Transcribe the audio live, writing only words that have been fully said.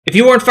If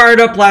you weren't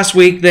fired up last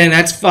week, then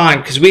that's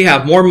fine, because we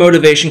have more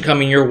motivation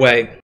coming your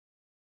way.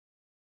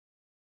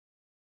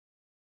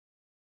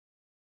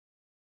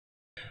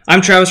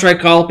 I'm Travis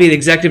Wright-Colopy, the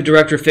Executive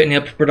Director of Fit and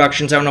Hip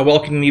Productions. I want to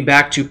welcome you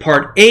back to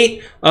part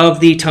 8 of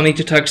the Tummy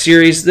to Tuck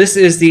series. This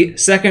is the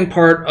second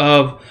part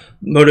of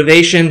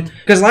motivation,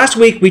 because last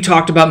week we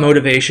talked about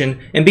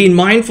motivation and being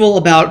mindful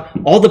about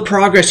all the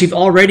progress you've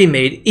already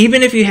made,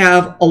 even if you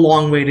have a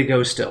long way to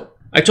go still.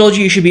 I told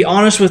you should be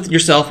honest with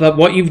yourself about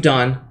what you've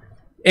done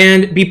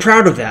and be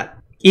proud of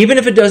that. Even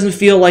if it doesn't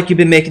feel like you've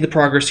been making the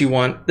progress you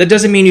want, that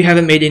doesn't mean you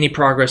haven't made any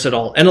progress at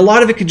all. And a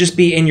lot of it could just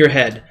be in your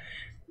head.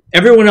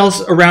 Everyone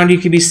else around you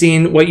could be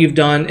seeing what you've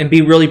done and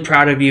be really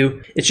proud of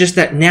you. It's just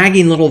that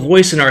nagging little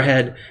voice in our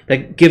head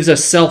that gives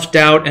us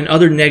self-doubt and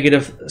other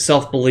negative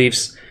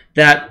self-beliefs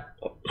that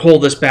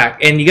hold us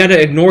back. And you got to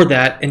ignore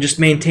that and just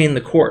maintain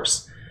the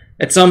course.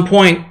 At some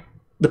point,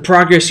 the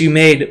progress you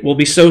made will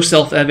be so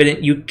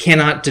self-evident you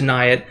cannot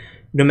deny it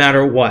no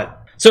matter what.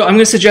 So I'm going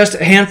to suggest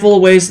a handful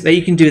of ways that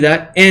you can do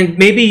that, and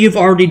maybe you've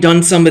already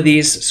done some of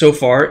these so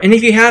far, and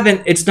if you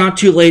haven't, it's not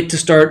too late to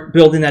start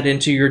building that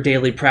into your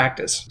daily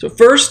practice. So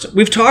first,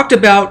 we've talked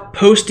about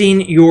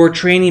posting your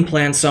training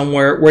plan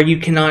somewhere where you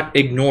cannot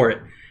ignore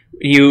it.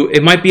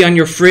 It might be on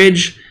your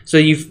fridge, so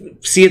you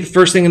see it the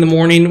first thing in the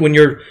morning when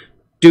you're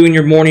doing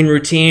your morning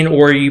routine,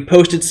 or you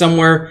post it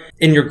somewhere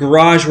in your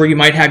garage where you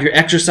might have your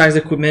exercise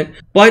equipment.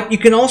 But you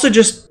can also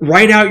just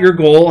write out your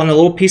goal on a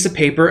little piece of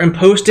paper and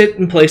post it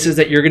in places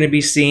that you're going to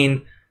be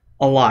seeing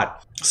a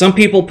lot. Some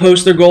people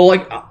post their goal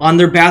like on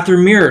their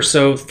bathroom mirror.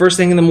 So first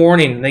thing in the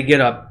morning, they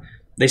get up,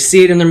 they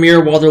see it in the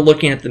mirror while they're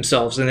looking at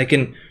themselves, and they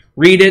can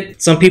read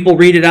it. Some people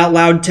read it out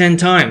loud 10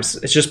 times.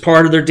 It's just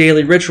part of their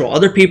daily ritual.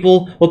 Other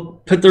people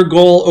will put their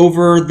goal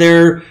over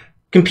their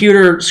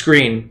computer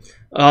screen,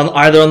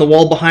 either on the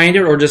wall behind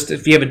it, or just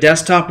if you have a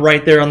desktop,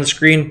 right there on the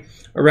screen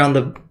around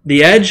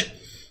the edge.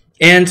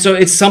 And so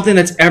it's something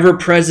that's ever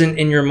present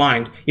in your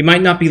mind. You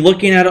might not be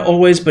looking at it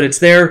always, but it's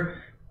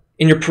there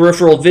in your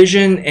peripheral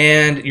vision,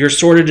 and you're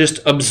sort of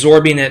just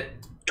absorbing it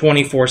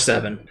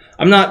 24/7.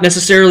 I'm not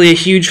necessarily a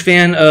huge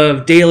fan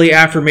of daily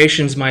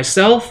affirmations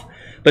myself,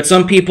 but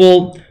some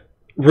people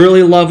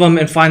really love them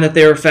and find that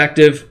they're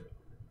effective.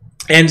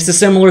 And it's a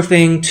similar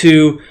thing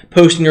to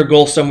posting your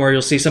goal somewhere.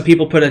 You'll see some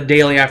people put a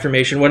daily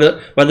affirmation,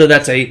 whether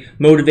that's a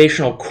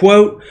motivational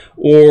quote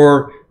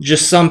or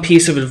just some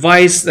piece of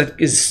advice that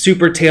is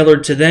super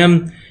tailored to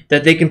them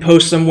that they can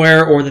post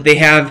somewhere, or that they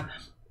have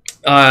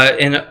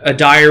in a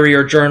diary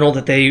or journal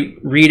that they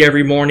read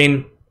every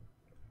morning.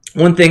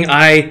 One thing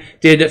I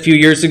did a few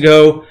years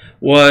ago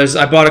was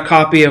I bought a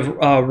copy of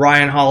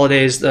Ryan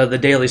Holiday's The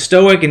Daily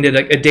Stoic and did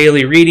a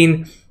daily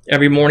reading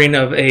every morning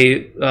of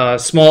a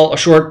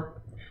short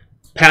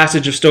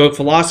passage of Stoic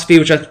philosophy,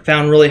 which I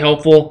found really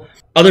helpful.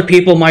 Other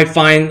people might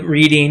find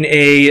reading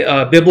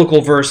a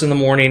biblical verse in the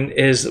morning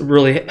is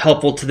really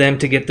helpful to them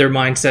to get their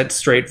mindset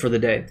straight for the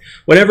day.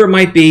 Whatever it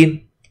might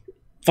be,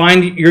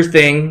 find your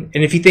thing,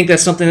 and if you think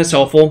that's something that's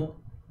helpful,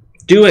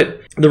 do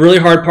it. The really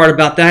hard part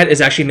about that is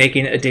actually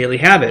making it a daily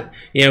habit.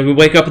 You know, we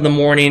wake up in the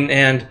morning,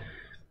 and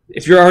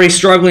if you're already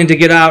struggling to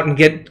get out and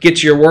get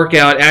to your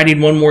workout,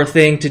 adding one more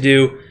thing to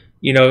do,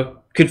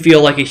 could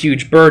feel like a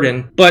huge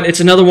burden. But it's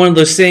another one of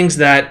those things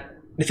that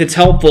if it's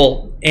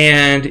helpful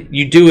and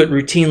you do it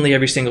routinely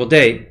every single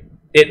day,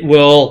 it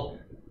will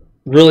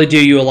really do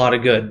you a lot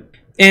of good.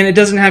 And it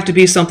doesn't have to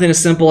be something as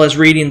simple as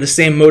reading the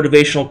same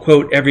motivational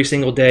quote every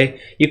single day.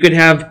 You could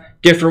have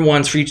different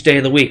ones for each day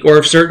of the week. Or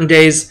if certain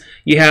days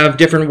you have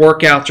different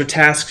workouts or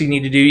tasks you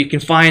need to do, you can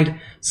find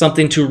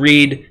something to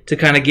read to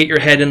kind of get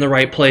your head in the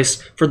right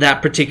place for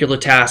that particular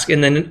task.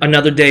 And then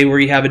another day where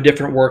you have a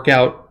different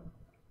workout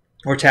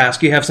or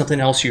task, you have something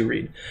else you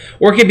read.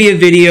 Or it could be a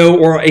video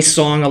or a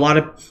song. A lot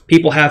of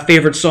people have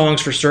favorite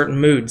songs for certain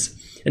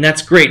moods, and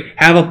that's great.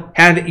 Have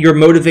your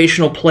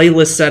motivational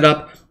playlist set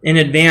up in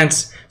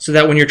advance so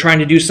that when you're trying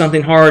to do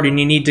something hard and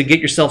you need to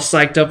get yourself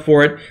psyched up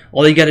for it,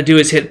 all you got to do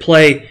is hit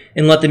play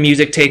and let the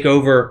music take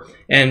over.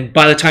 And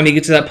by the time you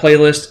get to that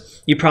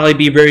playlist, you'd probably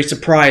be very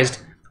surprised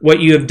what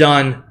you have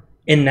done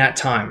in that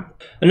time.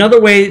 Another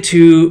way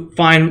to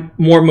find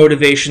more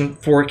motivation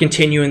for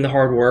continuing the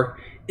hard work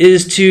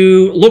is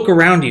to look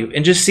around you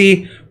and just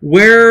see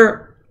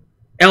where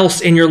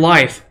else in your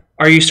life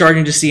are you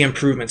starting to see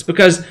improvements,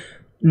 because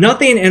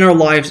nothing in our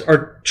lives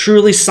are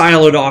truly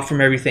siloed off from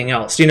everything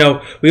else.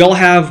 We all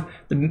have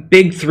the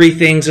big 3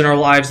 things in our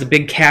lives, the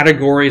big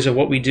categories of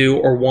what we do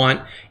or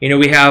want.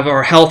 We have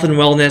our health and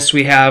wellness,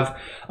 we have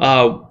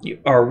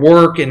our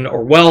work and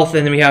our wealth,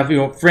 and then we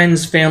have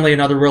friends, family,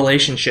 and other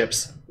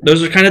relationships.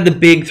 Those are kind of the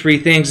big 3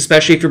 things,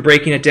 especially if you're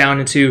breaking it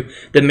down into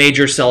the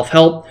major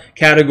self-help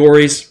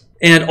categories.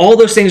 And all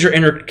those things are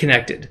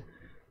interconnected.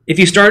 If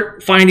you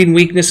start finding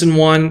weakness in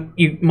one,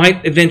 you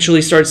might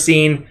eventually start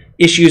seeing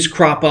issues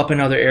crop up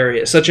in other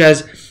areas, such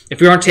as if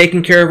we aren't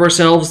taking care of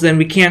ourselves, then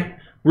we can't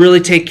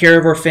really take care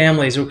of our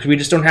families, or we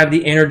just don't have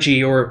the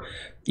energy or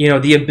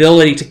the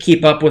ability to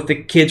keep up with the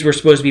kids we're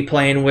supposed to be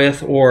playing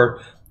with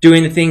or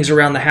doing the things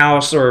around the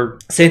house, or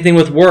same thing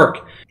with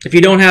work. If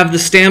you don't have the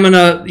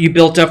stamina you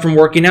built up from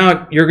working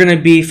out, you're going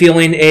to be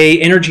feeling a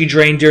energy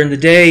drain during the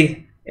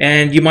day,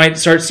 and you might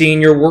start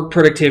seeing your work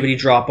productivity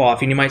drop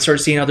off, and you might start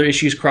seeing other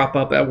issues crop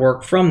up at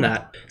work from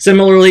that.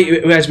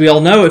 Similarly, as we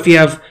all know, if you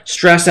have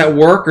stress at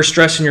work or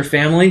stress in your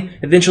family,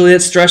 eventually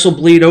that stress will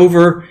bleed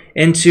over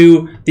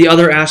into the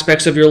other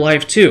aspects of your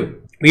life too.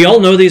 We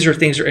all know these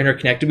things are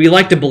interconnected. We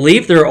like to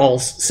believe they're all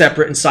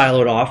separate and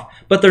siloed off,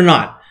 but they're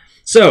not.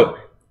 So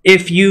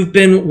if you've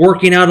been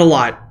working out a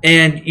lot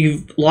and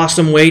you've lost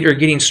some weight or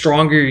getting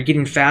stronger, you're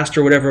getting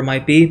faster, whatever it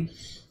might be,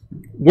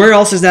 where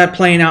else is that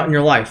playing out in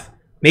your life?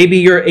 Maybe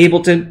you're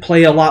able to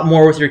play a lot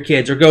more with your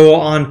kids, or go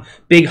on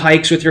big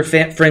hikes with your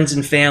friends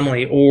and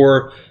family,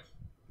 or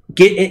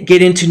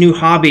get into new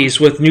hobbies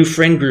with new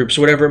friend groups,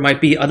 whatever it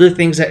might be, other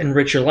things that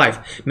enrich your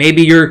life.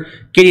 Maybe you're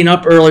getting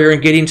up earlier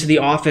and getting to the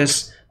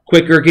office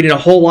quicker, getting a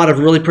whole lot of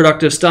really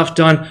productive stuff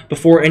done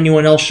before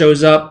anyone else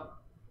shows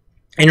up,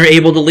 and you're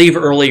able to leave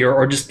earlier,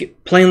 or just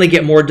plainly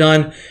get more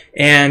done,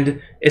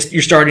 and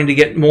you're starting to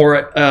get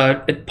more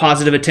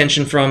positive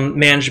attention from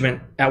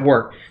management at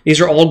work.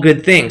 These are all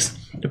good things,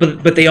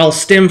 but they all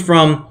stem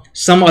from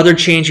some other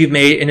change you've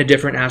made in a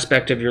different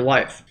aspect of your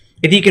life.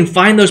 If you can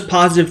find those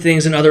positive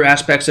things in other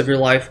aspects of your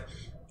life,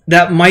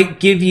 that might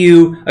give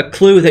you a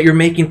clue that you're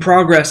making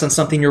progress on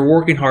something you're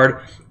working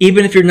hard,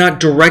 even if you're not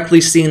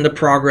directly seeing the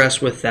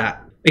progress with that.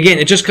 Again,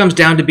 it just comes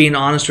down to being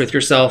honest with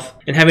yourself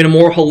and having a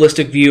more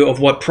holistic view of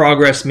what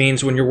progress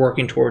means when you're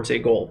working towards a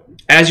goal.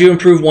 As you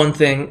improve one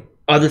thing,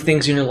 other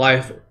things in your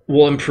life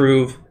will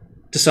improve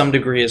to some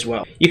degree as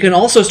well. You can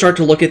also start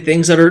to look at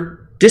things that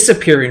are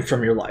disappearing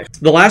from your life.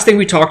 The last thing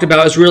we talked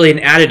about is really an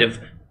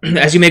additive.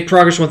 As you make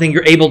progress one thing,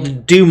 you're able to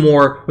do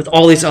more with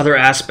all these other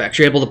aspects.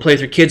 You're able to play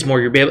with your kids more.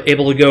 You're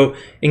able to go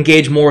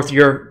engage more with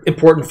your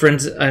important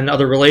friends and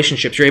other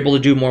relationships. You're able to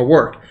do more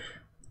work.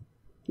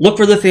 Look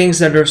for the things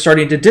that are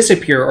starting to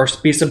disappear or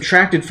be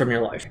subtracted from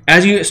your life.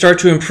 As you start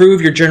to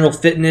improve your general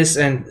fitness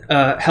and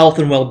health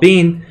and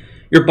well-being,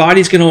 your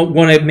body's going to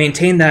want to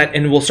maintain that,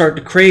 and will start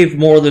to crave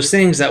more of those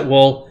things that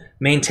will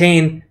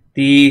maintain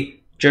the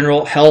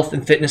general health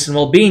and fitness and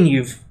well-being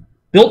you've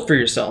built for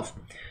yourself.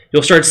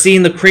 You'll start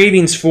seeing the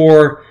cravings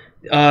for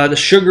the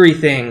sugary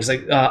things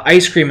like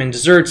ice cream and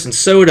desserts and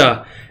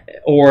soda,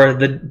 or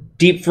the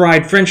deep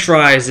fried French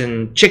fries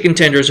and chicken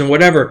tenders and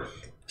whatever,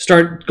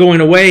 start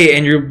going away,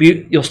 and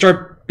you'll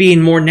start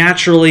being more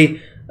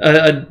naturally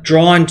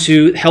drawn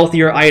to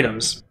healthier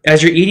items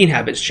as your eating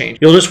habits change.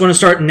 You'll just want to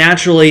start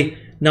naturally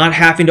not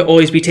having to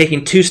always be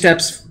taking 2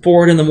 steps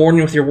forward in the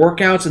morning with your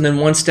workouts and then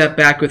 1 step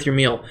back with your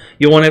meal.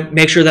 You'll want to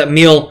make sure that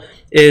meal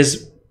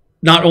is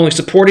not only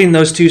supporting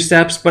those 2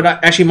 steps, but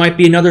actually might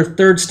be another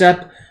 3rd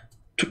step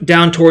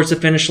down towards the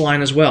finish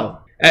line as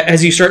well.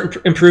 As you start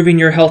improving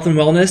your health and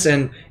wellness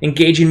and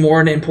engaging more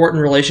in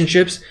important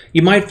relationships,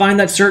 you might find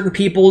that certain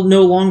people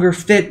no longer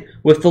fit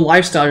with the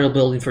lifestyle you're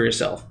building for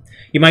yourself.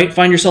 You might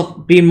find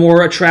yourself being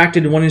more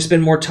attracted and wanting to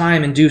spend more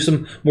time and do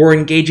some more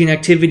engaging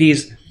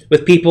activities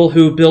with people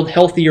who build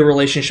healthier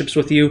relationships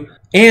with you.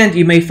 And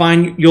you may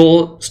find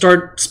you'll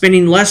start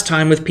spending less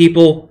time with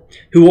people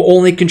who will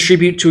only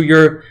contribute to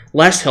your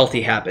less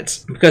healthy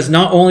habits. Because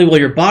not only will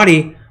your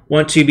body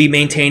want to be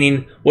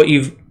maintaining what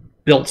you've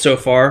built so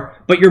far,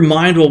 but your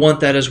mind will want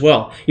that as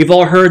well. You've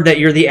all heard that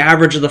you're the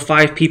average of the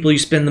 5 people you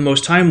spend the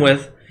most time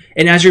with.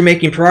 And as you're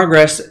making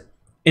progress,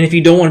 and if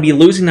you don't want to be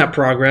losing that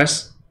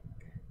progress,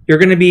 you're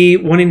going to be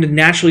wanting to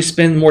naturally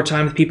spend more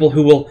time with people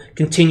who will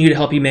continue to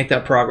help you make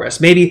that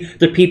progress. Maybe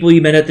they're people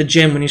you met at the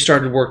gym when you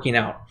started working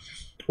out.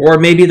 Or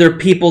maybe they're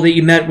people that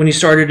you met when you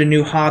started a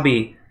new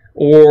hobby.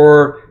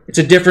 Or it's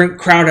a different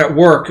crowd at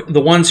work, the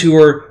ones who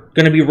are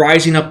going to be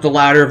rising up the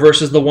ladder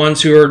versus the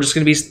ones who are just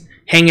going to be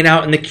hanging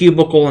out in the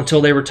cubicle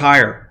until they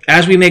retire.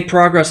 As we make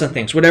progress on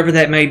things, whatever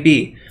that may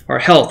be, our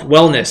health,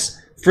 wellness,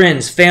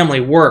 friends, family,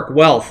 work,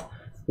 wealth,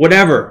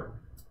 whatever,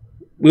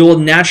 we will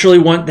naturally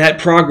want that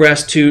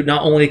progress to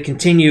not only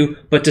continue,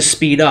 but to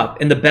speed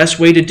up. And the best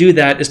way to do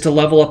that is to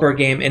level up our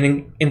game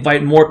and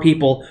invite more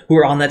people who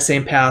are on that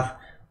same path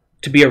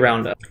to be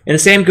around us. And the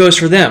same goes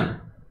for them.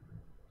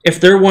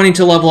 If they're wanting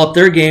to level up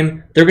their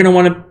game, they're going to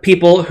want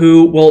people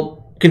who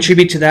will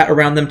contribute to that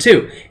around them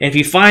too. And if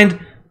you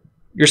find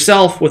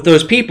yourself with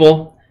those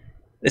people,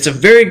 it's a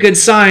very good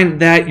sign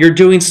that you're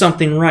doing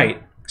something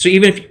right. So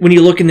even if when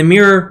you look in the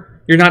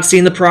mirror, you're not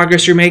seeing the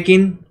progress you're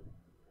making,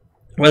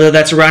 whether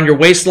that's around your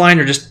waistline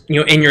or just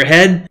in your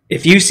head,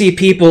 if you see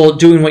people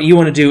doing what you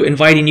want to do,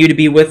 inviting you to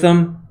be with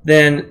them,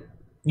 then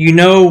you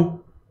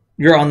know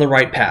you're on the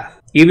right path.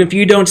 Even if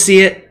you don't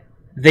see it,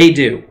 they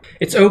do.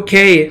 It's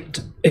okay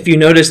if you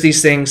notice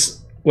these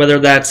things, whether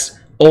that's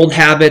old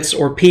habits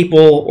or people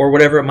or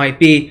whatever it might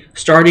be,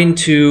 starting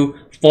to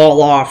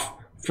fall off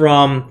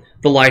from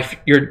the life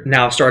you're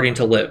now starting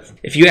to live.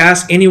 If you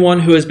ask anyone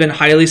who has been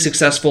highly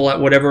successful at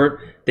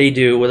whatever they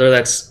do, whether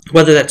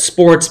that's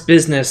sports,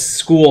 business,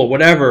 school,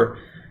 whatever,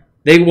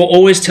 they will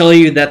always tell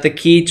you that the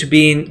key to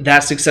being that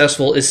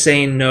successful is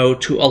saying no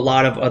to a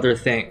lot of other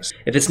things.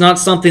 If it's not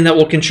something that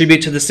will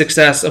contribute to the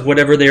success of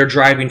whatever they are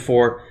driving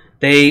for,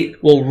 they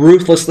will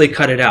ruthlessly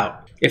cut it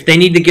out. If they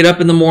need to get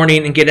up in the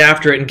morning and get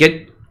after it and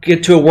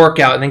get to a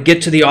workout and then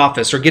get to the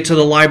office or get to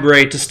the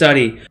library to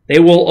study, they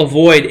will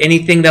avoid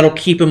anything that'll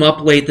keep them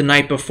up late the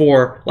night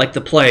before, like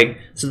the plague,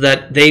 so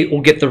that they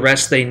will get the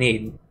rest they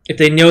need. If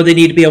they know they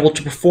need to be able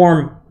to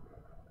perform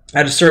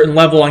at a certain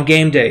level on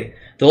game day,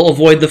 they'll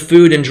avoid the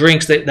food and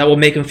drinks that will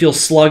make them feel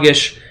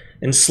sluggish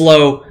and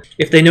slow.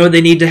 If they know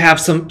they need to have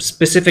some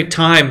specific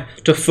time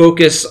to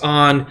focus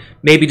on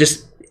maybe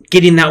just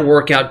getting that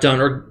workout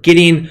done or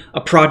getting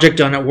a project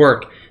done at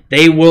work,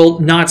 they will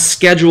not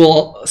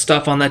schedule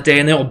stuff on that day,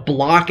 and they'll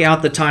block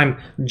out the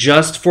time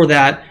just for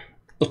that.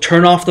 They'll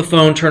turn off the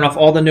phone, turn off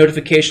all the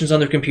notifications on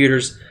their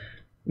computers,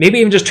 maybe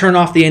even just turn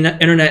off the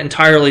internet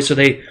entirely so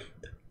they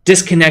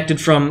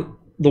disconnected from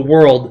the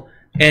world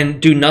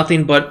and do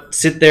nothing but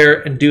sit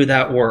there and do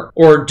that work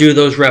or do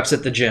those reps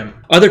at the gym.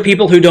 Other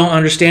people who don't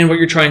understand what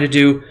you're trying to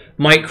do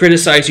might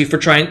criticize you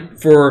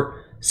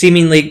for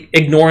seemingly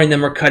ignoring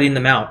them or cutting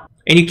them out.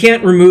 And you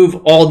can't remove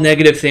all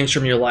negative things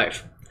from your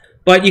life.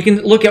 But you can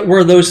look at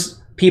where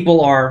those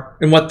people are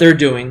and what they're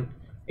doing,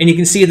 and you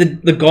can see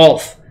the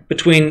gulf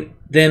between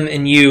them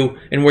and you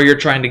and where you're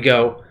trying to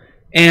go.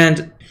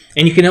 And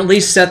you can at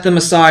least set them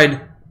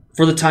aside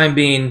for the time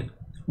being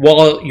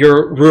while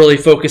you're really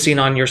focusing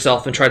on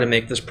yourself and try to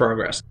make this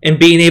progress. And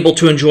being able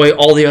to enjoy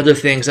all the other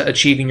things that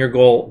achieving your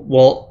goal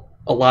will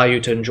allow you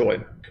to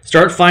enjoy.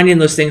 Start finding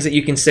those things that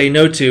you can say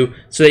no to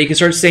so that you can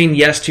start saying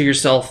yes to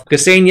yourself.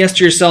 Because saying yes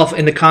to yourself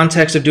in the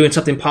context of doing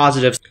something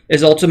positive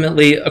is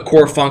ultimately a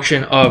core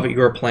function of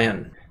your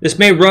plan. This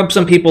may rub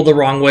some people the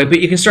wrong way, but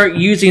you can start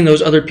using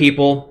those other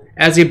people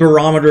as a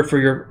barometer for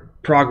your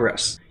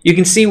progress. You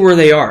can see where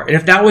they are. And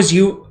if that was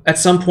you at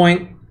some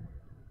point,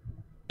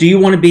 do you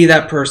want to be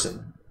that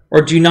person?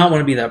 Or do you not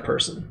want to be that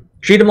person?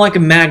 Treat them like a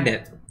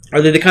magnet.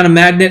 Are they the kind of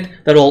magnet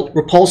that'll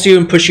repulse you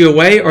and push you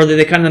away? Or are they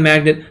the kind of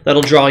magnet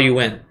that'll draw you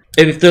in?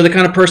 If they're the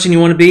kind of person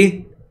you want to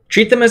be,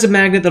 treat them as a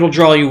magnet that'll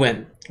draw you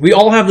in. We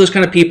all have those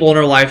kind of people in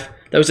our life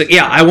that was like,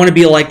 yeah, I want to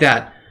be like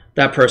that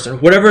person,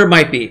 whatever it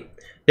might be.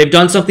 They've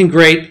done something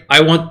great.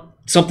 I want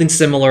something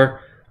similar.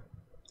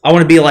 I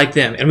want to be like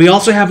them. And we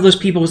also have those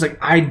people who's like,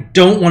 I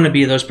don't want to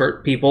be those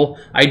people.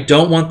 I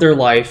don't want their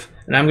life,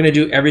 and I'm going to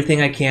do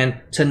everything I can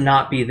to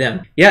not be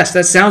them. Yes,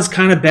 that sounds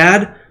kind of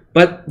bad,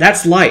 but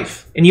that's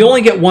life. And you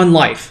only get one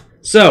life.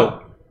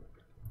 So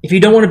if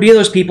you don't want to be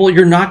those people,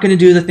 you're not going to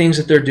do the things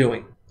that they're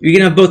doing. You're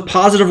going to have both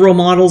positive role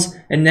models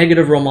and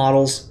negative role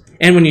models.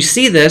 And when you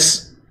see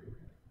this and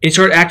you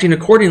start acting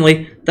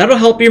accordingly, that'll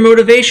help your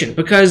motivation,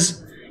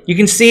 because you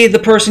can see the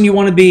person you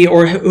want to be,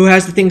 or who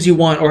has the things you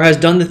want, or has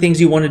done the things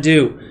you want to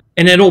do.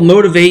 And it'll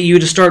motivate you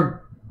to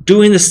start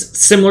doing the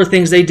similar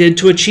things they did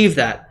to achieve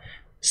that.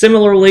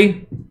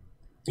 Similarly,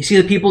 you see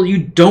the people you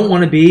don't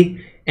want to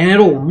be, and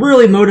it'll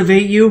really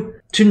motivate you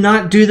to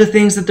not do the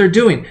things that they're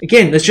doing.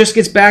 Again, this just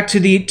gets back to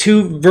the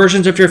two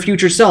versions of your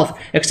future self,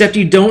 except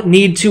you don't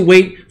need to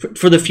wait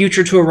for the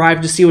future to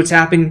arrive to see what's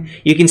happening.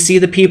 You can see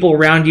the people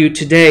around you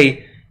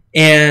today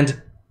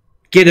and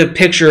get a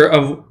picture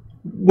of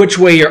which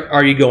way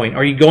are you going.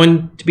 Are you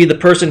going to be the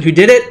person who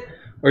did it,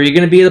 or are you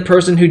going to be the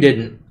person who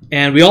didn't?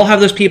 And we all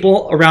have those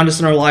people around us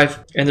in our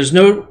life, and there's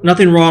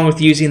nothing wrong with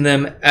using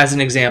them as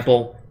an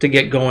example to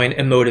get going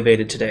and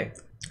motivated today.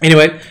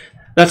 Anyway,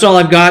 that's all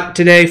I've got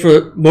today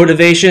for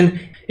motivation.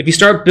 If you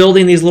start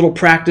building these little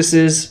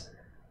practices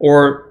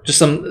or just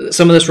some of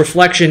this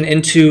reflection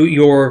into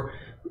your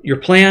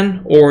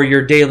plan or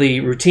your daily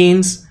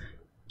routines,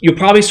 you'll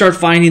probably start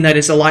finding that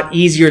it's a lot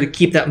easier to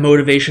keep that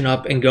motivation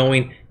up and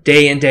going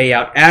day in, day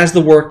out as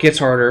the work gets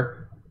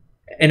harder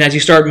and as you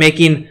start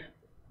making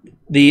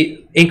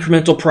the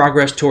incremental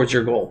progress towards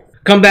your goal.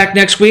 Come back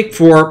next week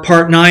for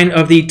part 9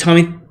 of the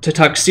Tummy to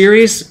Tuck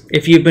series.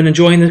 If you've been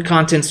enjoying the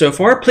content so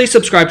far, please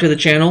subscribe to the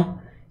channel.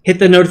 Hit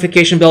the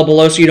notification bell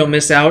below so you don't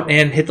miss out,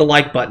 and hit the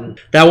like button.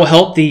 That will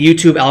help the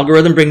YouTube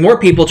algorithm bring more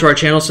people to our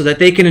channel so that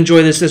they can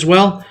enjoy this as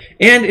well.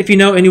 And if you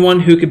know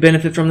anyone who could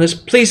benefit from this,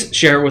 please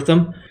share it with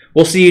them.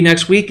 We'll see you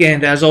next week,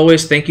 and as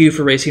always, thank you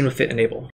for racing with Fit and Able.